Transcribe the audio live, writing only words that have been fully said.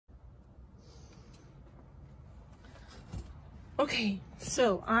Okay,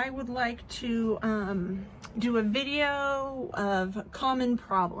 so I would like to do a video of common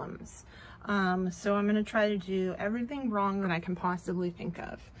problems. So I'm going to try to do everything wrong that I can possibly think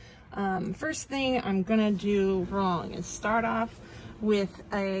of. First thing I'm going to do wrong is start off with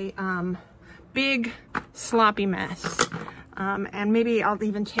a big sloppy mess. And maybe I'll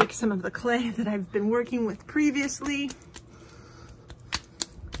even take some of the clay that I've been working with previously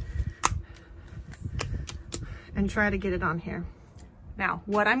and try to get it on here. Now,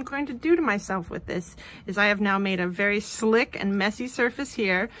 what I'm going to do to myself with this is I have now made a very slick and messy surface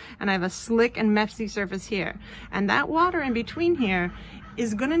here, and I have a slick and messy surface here. And that water in between here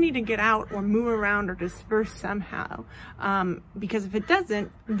is going to need to get out or move around or disperse somehow. Because if it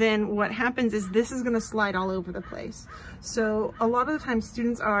doesn't, then what happens is this is going to slide all over the place. So a lot of the time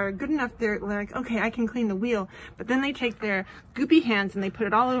students are good enough, they're like, okay, I can clean the wheel, but then they take their goopy hands and they put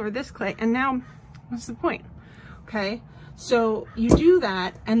it all over this clay, and now what's the point? Okay, so you do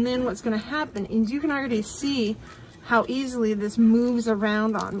that, and then what's going to happen is you can already see how easily this moves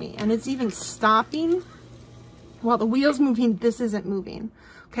around on me, and it's even stopping while the wheel's moving. This isn't moving.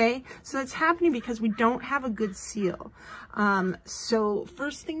 Okay, so that's happening because we don't have a good seal. So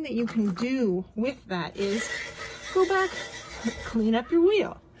first thing that you can do with that is go back, clean up your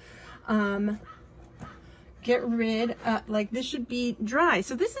wheel. Get rid, like this should be dry.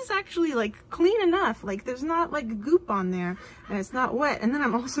 So this is actually like clean enough. Like there's not like goop on there and it's not wet. And then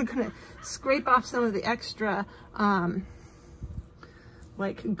I'm also gonna scrape off some of the extra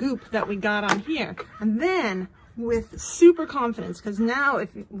like goop that we got on here. And then with super confidence, because now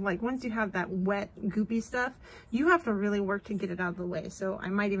if like once you have that wet goopy stuff, you have to really work to get it out of the way. So I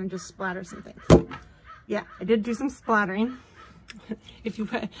might even just splatter some things. Yeah, I did do some splattering. If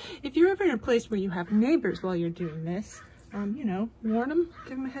you're ever in a place where you have neighbors while you're doing this, you know, warn them,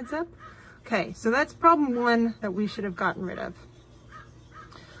 give them a heads up. Okay, so that's problem one that we should have gotten rid of.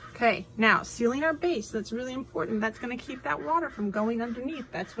 Okay, now sealing our base, that's really important. That's going to keep that water from going underneath.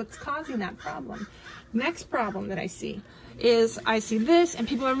 That's what's causing that problem. Next problem that I see is I see this and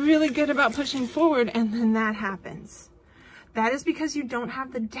people are really good about pushing forward, and then that happens. That is because you don't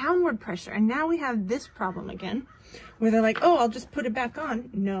have the downward pressure. And now we have this problem again, where they're like, oh, I'll just put it back on.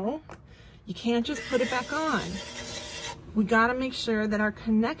 No, you can't just put it back on. We gotta make sure that our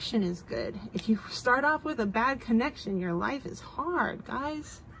connection is good. If you start off with a bad connection, your life is hard,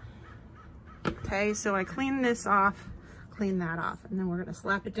 guys. Okay, so I clean this off, clean that off, and then we're gonna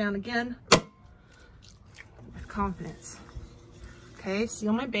slap it down again with confidence. Okay,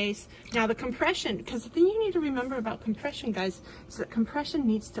 seal my base. Now the compression, because the thing you need to remember about compression, guys, is that compression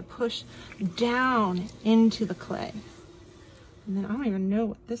needs to push down into the clay. And then I don't even know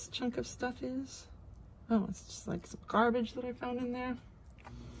what this chunk of stuff is. Oh, it's just like some garbage that I found in there.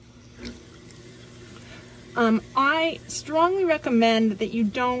 I strongly recommend that you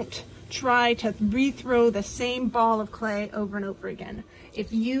don't try to rethrow the same ball of clay over and over again.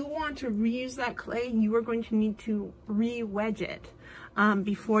 If you want to reuse that clay, you are going to need to re-wedge it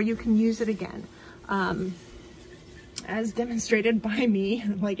before you can use it again. As demonstrated by me,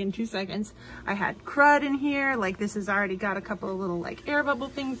 like in 2 seconds, I had crud in here, like this has already got a couple of little like air bubble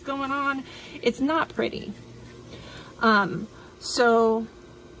things going on. It's not pretty. So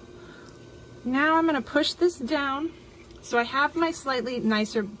now I'm gonna push this down. So I have my slightly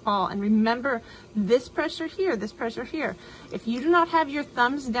nicer ball, and remember this pressure here, this pressure here. If you do not have your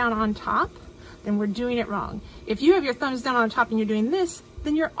thumbs down on top, then we're doing it wrong. If you have your thumbs down on top and you're doing this,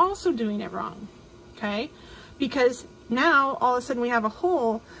 then you're also doing it wrong, okay? Because now all of a sudden we have a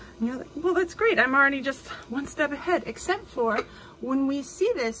hole, and you're like, well, that's great, I'm already just one step ahead, except for when we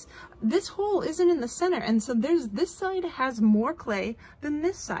see this, this hole isn't in the center, and so this side has more clay than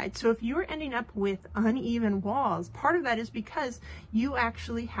this side. So if you're ending up with uneven walls, part of that is because you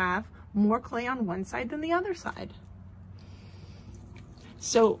actually have more clay on one side than the other side.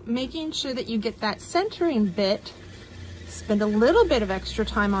 So making sure that you get that centering bit, spend a little bit of extra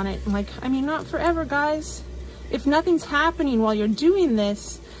time on it. Like, I mean, not forever, guys. If nothing's happening while you're doing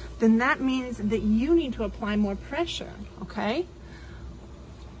this, then that means that you need to apply more pressure, okay?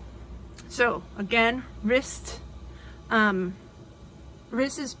 So again, wrist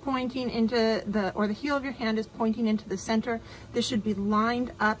is pointing into the heel of your hand is pointing into the center. This should be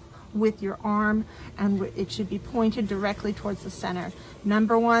lined up with your arm, and it should be pointed directly towards the center.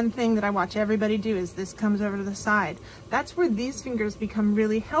 Number one thing that I watch everybody do is this comes over to the side. That's where these fingers become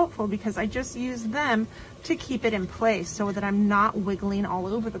really helpful, because I just use them to keep it in place so that I'm not wiggling all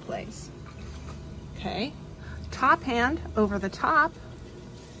over the place. Okay, top hand over the top.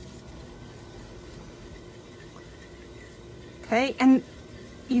 Okay, and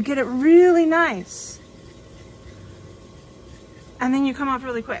you get it really nice. and then you come off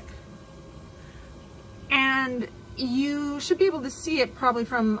really quick. And you should be able to see it probably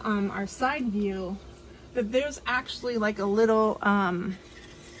from our side view, that there's actually like a little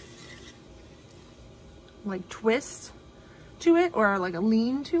like twist to it, or like a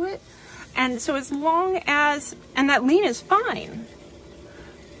lean to it. And so as long as, and that lean is fine,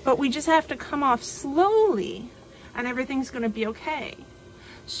 but we just have to come off slowly and everything's going to be okay.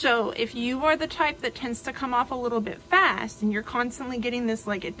 So if you are the type that tends to come off a little bit fast and you're constantly getting this,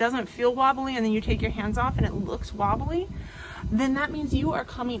 like it doesn't feel wobbly, and then you take your hands off and it looks wobbly, then that means you are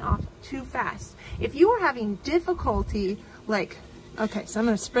coming off too fast. If you are having difficulty, like, okay, so I'm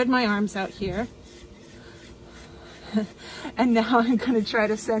going to spread my arms out here. And now I'm going to try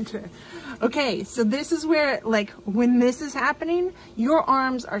to center. Okay, so this is where, like, when this is happening, your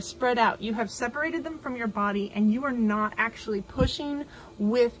arms are spread out. You have separated them from your body, and you are not actually pushing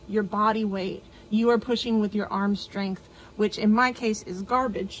with your body weight. You are pushing with your arm strength, which in my case is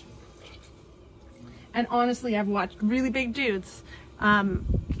garbage. And honestly, I've watched really big dudes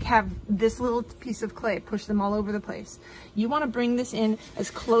have this little piece of clay push them all over the place. You want to bring this in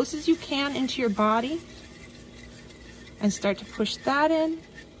as close as you can into your body and start to push that in,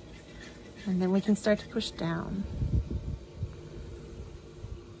 and then we can start to push down.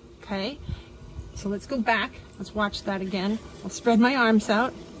 Okay, so let's go back. Let's watch that again. I'll spread my arms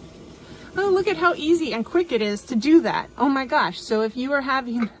out. Oh, look at how easy and quick it is to do that. Oh my gosh. So if you are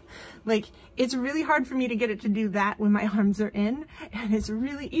having, like, it's really hard for me to get it to do that when my arms are in, and it's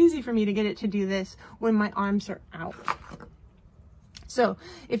really easy for me to get it to do this when my arms are out. So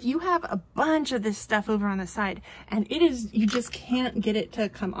if you have a bunch of this stuff over on the side and it is, you just can't get it to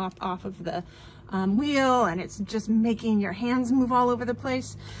come off of the wheel, and it's just making your hands move all over the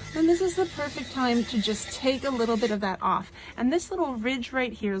place, then this is the perfect time to just take a little bit of that off. And this little ridge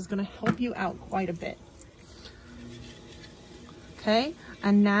right here is going to help you out quite a bit. Okay,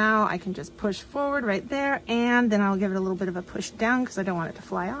 and now I can just push forward right there, and then I'll give it a little bit of a push down because I don't want it to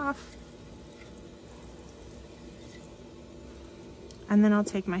fly off. And then I'll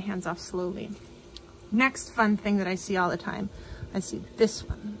take my hands off slowly. Next fun thing that I see all the time, I see this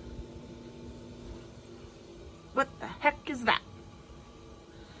one. What the heck is that?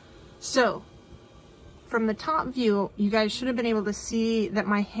 So, from the top view, you guys should have been able to see that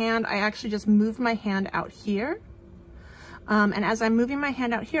my hand, I actually just moved my hand out here. And as I'm moving my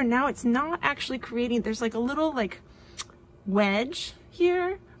hand out here, now it's not actually creating, there's like a little like wedge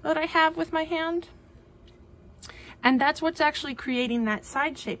here that I have with my hand. And that's what's actually creating that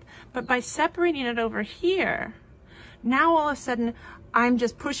side shape. But by separating it over here, now all of a sudden I'm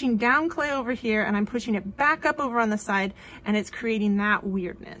just pushing down clay over here and I'm pushing it back up over on the side, and it's creating that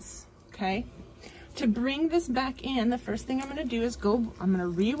weirdness, okay? To bring this back in, the first thing I'm gonna do is I'm gonna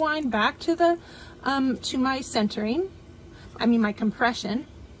rewind back to the, to my centering, my compression,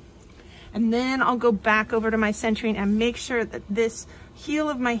 and then I'll go back over to my centering and make sure that this heel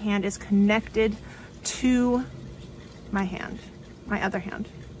of my hand is connected to my hand, my other hand,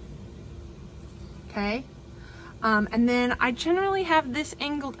 okay? And then I generally have this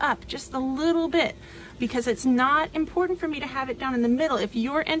angled up just a little bit because it's not important for me to have it down in the middle. If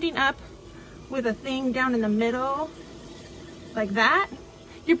you're ending up with a thing down in the middle like that,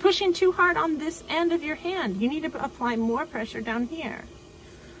 you're pushing too hard on this end of your hand. You need to apply more pressure down here.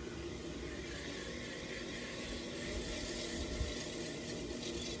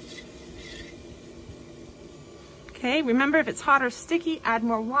 Okay, remember, if it's hot or sticky, add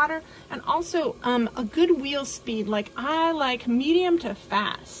more water. And also a good wheel speed, like I like medium to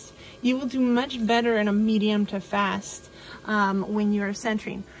fast. You will do much better in a medium to fast when you're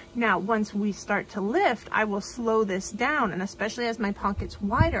centering. Now, once we start to lift, I will slow this down, and especially as my pocket's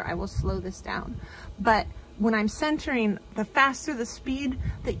wider, I will slow this down. But when I'm centering, the faster the speed,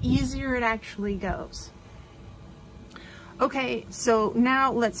 the easier it actually goes. Okay, so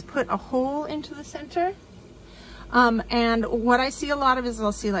now let's put a hole into the center. And what I see a lot of is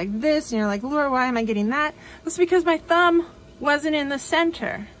I'll see like this, and you're like, Laura, why am I getting that? That's because my thumb wasn't in the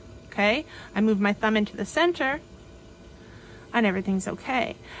center, okay? I moved my thumb into the center, and everything's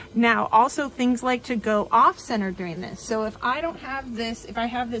okay. Now, also things like to go off center during this. So if I don't have this, if I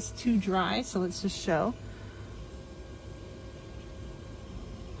have this too dry, so let's just show.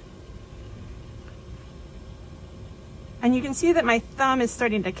 And you can see that my thumb is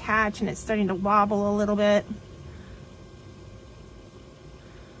starting to catch and it's starting to wobble a little bit.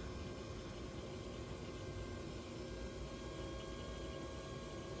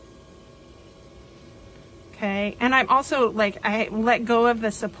 Okay, and I'm also like, I let go of the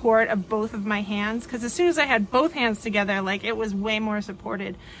support of both of my hands, because as soon as I had both hands together, like it was way more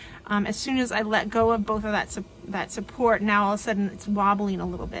supported. As soon as I let go of both of that support, now all of a sudden it's wobbling a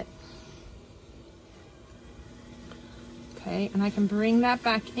little bit. Okay, and I can bring that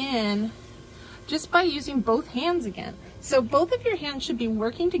back in just by using both hands again. So both of your hands should be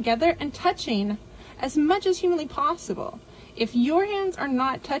working together and touching as much as humanly possible. If your hands are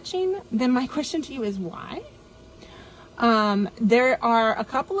not touching, then my question to you is why? There are a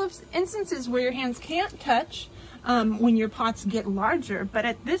couple of instances where your hands can't touch when your pots get larger, but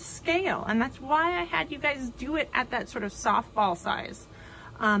at this scale, and that's why I had you guys do it at that sort of softball size.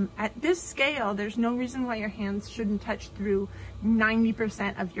 At this scale, there's no reason why your hands shouldn't touch through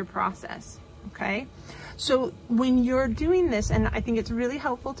 90% of your process, okay? So when you're doing this, and I think it's really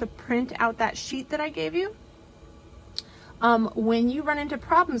helpful to print out that sheet that I gave you, when you run into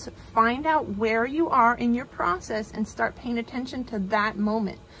problems, find out where you are in your process and start paying attention to that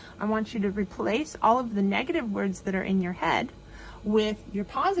moment. I want you to replace all of the negative words that are in your head with your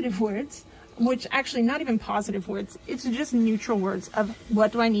positive words, which actually not even positive words, it's just neutral words of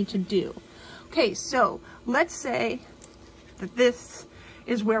what do I need to do. Okay, so let's say that this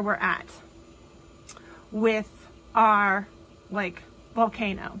is where we're at with our like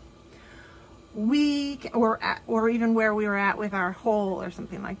volcano. Or even where we were at with our hole or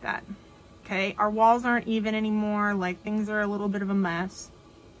something like that. Okay, our walls aren't even anymore, like things are a little bit of a mess.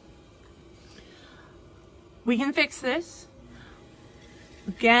 We can fix this.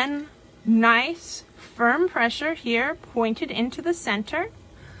 Again, nice firm pressure here, pointed into the center.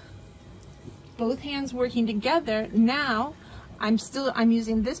 Both hands working together. Now I'm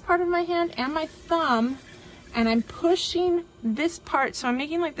using this part of my hand and my thumb, and I'm pushing this part, so I'm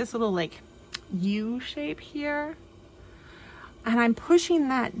making like this little like U shape here, and I'm pushing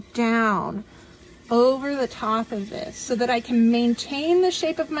that down over the top of this so that I can maintain the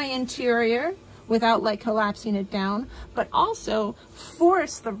shape of my interior without like collapsing it down, but also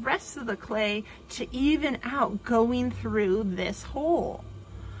force the rest of the clay to even out going through this hole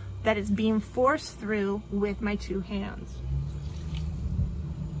that is being forced through with my two hands.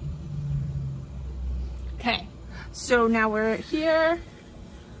 Okay, so now we're here.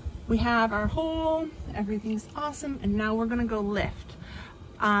 We have our hole, everything's awesome, and now we're gonna go lift.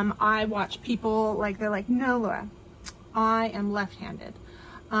 I watch people like, they're like, no, Laura, I am left-handed,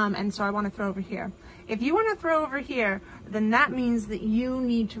 and so I wanna throw over here. If you wanna throw over here, then that means that you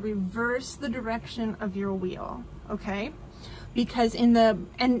need to reverse the direction of your wheel, okay? Because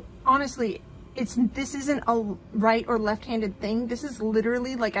and honestly, this isn't a right or left-handed thing. This is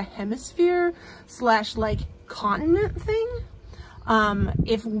literally like a hemisphere / like continent thing.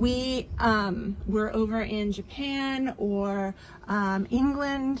 If we were over in Japan or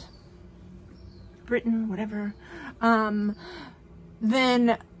England, Britain, whatever,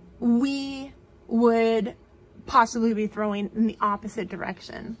 then we would possibly be throwing in the opposite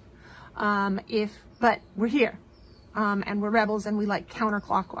direction. But we're here. And we're rebels and we like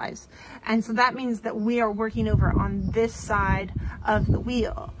counterclockwise. And so that means that we are working over on this side of the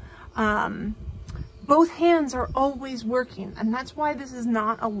wheel. Both hands are always working, and that's why this is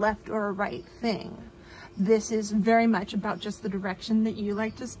not a left or a right thing. This is very much about just the direction that you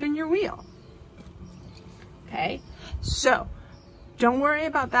like to spin your wheel. Okay, so don't worry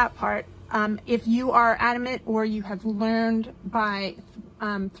about that part. If you are adamant or you have learned by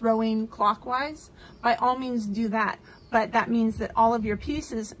throwing clockwise, by all means do that. But that means that all of your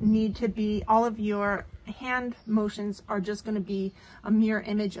pieces need to be, all of your hand motions are just going to be a mirror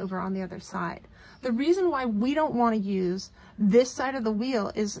image over on the other side. The reason why we don't want to use this side of the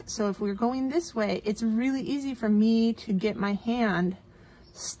wheel is so if we're going this way, it's really easy for me to get my hand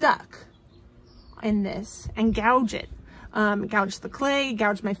stuck in this and gouge it. Gouge the clay,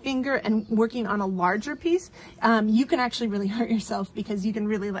 gouge my finger, and working on a larger piece, you can actually really hurt yourself because you can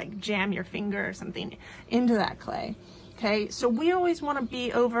really like jam your finger or something into that clay. Okay, so we always want to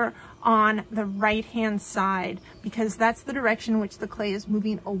be over on the right hand side because that's the direction in which the clay is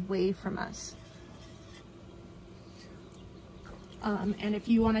moving away from us. And if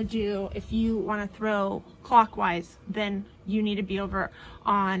you want to throw clockwise, then you need to be over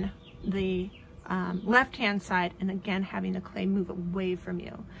on the left hand side, and again having the clay move away from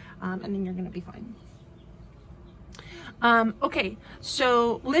you, and then you're going to be fine. Okay,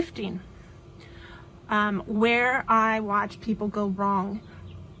 so lifting, where I watch people go wrong,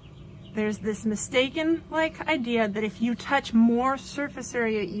 there's this mistaken like idea that if you touch more surface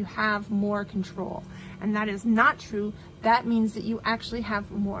area you have more control, and that is not true. That means that you actually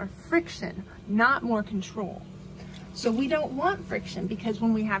have more friction, not more control. So we don't want friction, because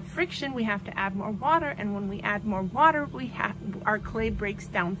when we have friction, we have to add more water, and when we add more water, our clay breaks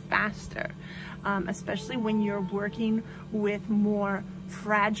down faster, especially when you're working with more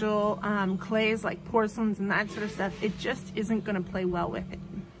fragile clays like porcelains and that sort of stuff. It just isn't going to play well with it.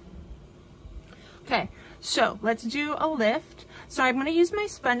 Okay, so let's do a lift. So I'm going to use my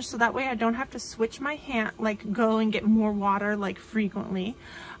sponge so that way I don't have to switch my hand, like go and get more water like frequently.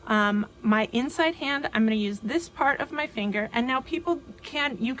 My inside hand, I'm going to use this part of my finger, and now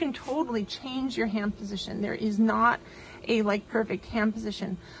you can totally change your hand position. There is not a like perfect hand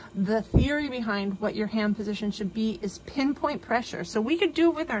position. The theory behind what your hand position should be is pinpoint pressure. So we could do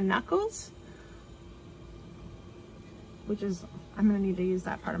it with our knuckles, which is, I'm going to need to use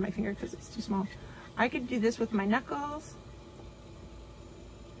that part of my finger because it's too small. I could do this with my knuckles.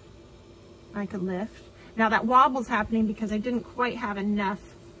 I could lift. Now that wobble's happening because I didn't quite have enough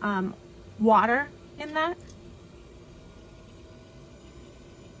water in that.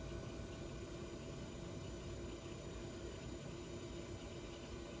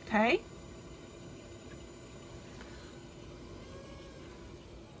 Okay.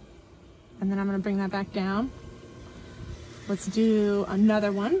 And then I'm going to bring that back down. Let's do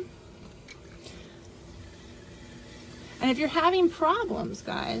another one. And if you're having problems,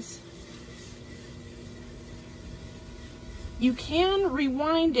 guys, you can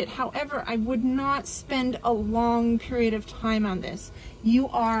rewind it. However, I would not spend a long period of time on this. You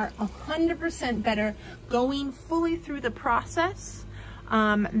are 100% better going fully through the process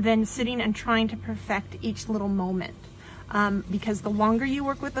than sitting and trying to perfect each little moment. Because the longer you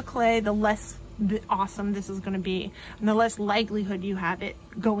work with the clay, the less awesome this is going to be, and the less likelihood you have it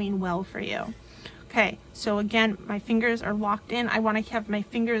going well for you. Okay, so again, my fingers are locked in. I want to have my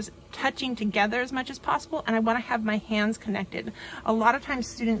fingers touching together as much as possible, and I want to have my hands connected. A lot of times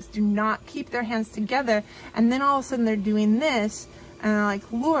students do not keep their hands together, and then all of a sudden they're doing this, and they're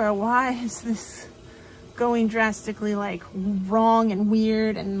like, Laura, why is this going drastically like wrong and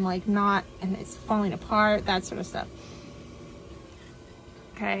weird and like not, and it's falling apart, that sort of stuff.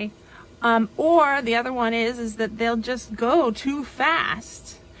 Okay, or the other one is that they'll just go too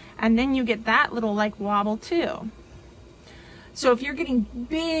fast, and then you get that little like wobble too. So if you're getting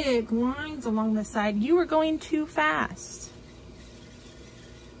big lines along the side, you are going too fast.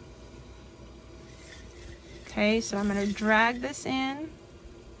 Okay, so I'm going to drag this in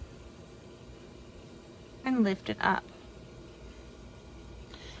and lift it up.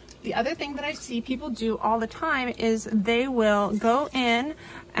 The other thing that I see people do all the time is they will go in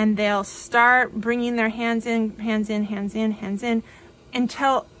and they'll start bringing their hands in, hands in, hands in, hands in,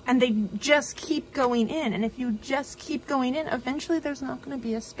 and they just keep going in. And if you just keep going in, eventually there's not going to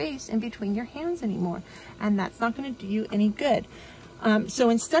be a space in between your hands anymore, and that's not going to do you any good. So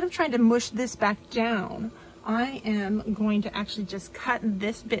instead of trying to mush this back down, I am going to actually just cut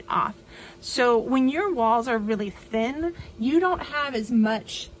this bit off. So when your walls are really thin, you don't have as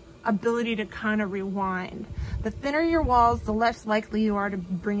much ability to kind of rewind. The thinner your walls, the less likely you are to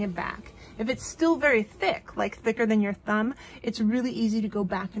bring it back. If it's still very thick, like thicker than your thumb, it's really easy to go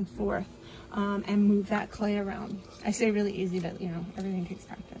back and forth and move that clay around. I say really easy, but you know, everything takes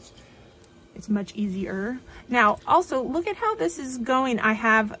practice. It's much easier. Now, also look at how this is going. I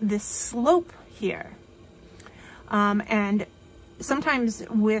have this slope here. And sometimes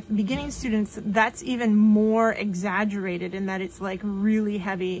with beginning students, that's even more exaggerated in that it's like really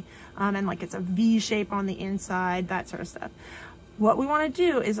heavy and like it's a V shape on the inside, that sort of stuff. What we want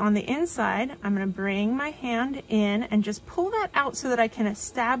to do is on the inside, I'm going to bring my hand in and just pull that out so that I can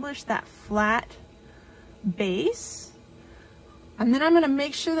establish that flat base. And then I'm going to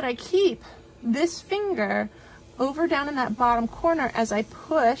make sure that I keep this finger over down in that bottom corner as I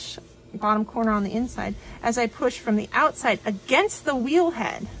push, bottom corner on the inside, as I push from the outside against the wheel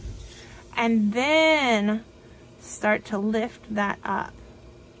head, and then start to lift that up.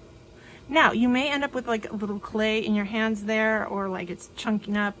 Now, you may end up with like a little clay in your hands there, or like it's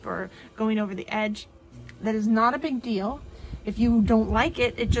chunking up or going over the edge. That is not a big deal. If you don't like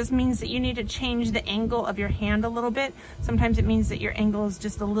it, it just means that you need to change the angle of your hand a little bit. Sometimes it means that your angle is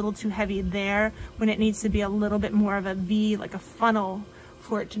just a little too heavy there when it needs to be a little bit more of a V, like a funnel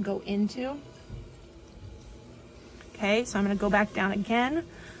for it to go into. Okay, so I'm going to go back down again.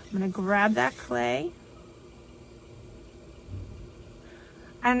 I'm going to grab that clay.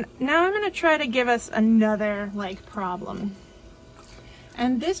 And now I'm going to try to give us another like problem.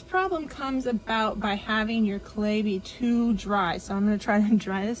 And this problem comes about by having your clay be too dry. So I'm going to try to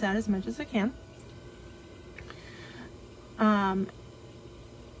dry this out as much as I can.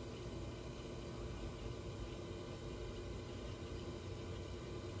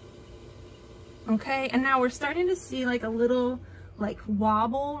 Okay, and now we're starting to see like a little like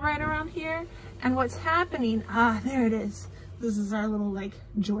wobble right around here. And what's happening, there it is. This is our little like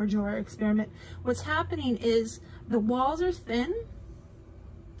George Orr experiment. What's happening is the walls are thin.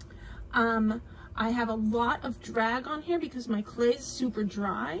 I have a lot of drag on here because my clay is super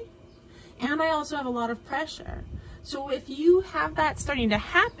dry. And I also have a lot of pressure. So if you have that starting to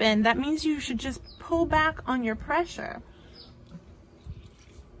happen, that means you should just pull back on your pressure.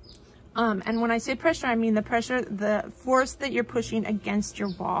 And when I say pressure, I mean the pressure, the force that you're pushing against your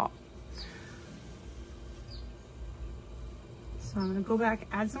wall. So I'm gonna go back,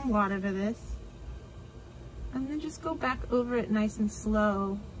 add some water to this, and then just go back over it nice and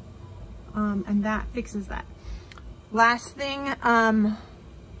slow. And that fixes that. Last thing,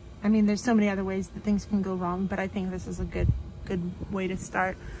 I mean, there's so many other ways that things can go wrong, but I think this is a good way to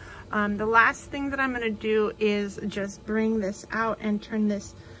start. The last thing that I'm gonna do is just bring this out and turn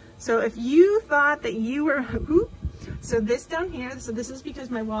this. So if you thought that you were, so this down here, so this is because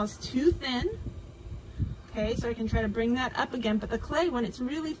my wall is too thin. Okay, so I can try to bring that up again, but the clay, when it's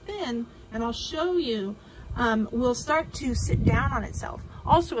really thin, and I'll show you, will start to sit down on itself.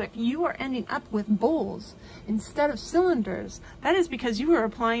 Also, if you are ending up with bowls instead of cylinders, that is because you are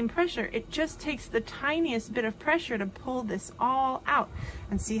applying pressure. It just takes the tiniest bit of pressure to pull this all out.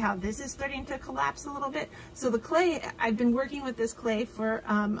 And see how this is starting to collapse a little bit? So the clay, I've been working with this clay for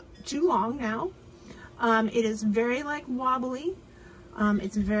too long now. It is very like wobbly.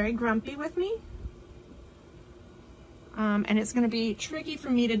 It's very grumpy with me. And it's going to be tricky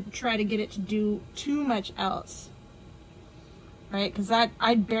for me to try to get it to do too much else. Right, because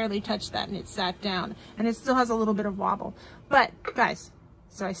I barely touched that and it sat down, and it still has a little bit of wobble. But guys,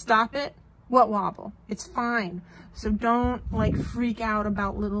 so I stop it. What wobble? It's fine. So don't like freak out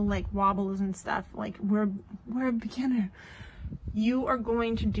about little like wobbles and stuff. Like we're a beginner. You are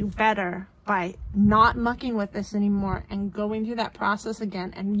going to do better by not mucking with this anymore and going through that process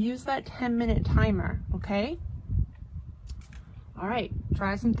again, and use that 10-minute timer. Okay. All right,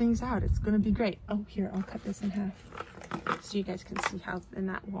 try some things out. It's gonna be great. Oh, here, I'll cut this in half so you guys can see how thin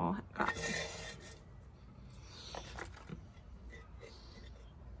that wall got.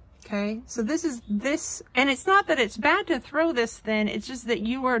 Okay, so this is this, and it's not that it's bad to throw this thin, it's just that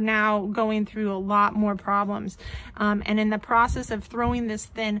you are now going through a lot more problems. And in the process of throwing this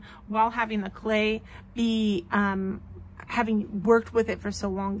thin while having the clay be, having worked with it for so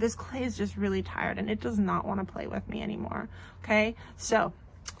long, this clay is just really tired and it does not want to play with me anymore. Okay, so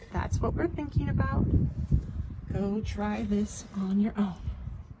that's what we're thinking about. Go try this on your own.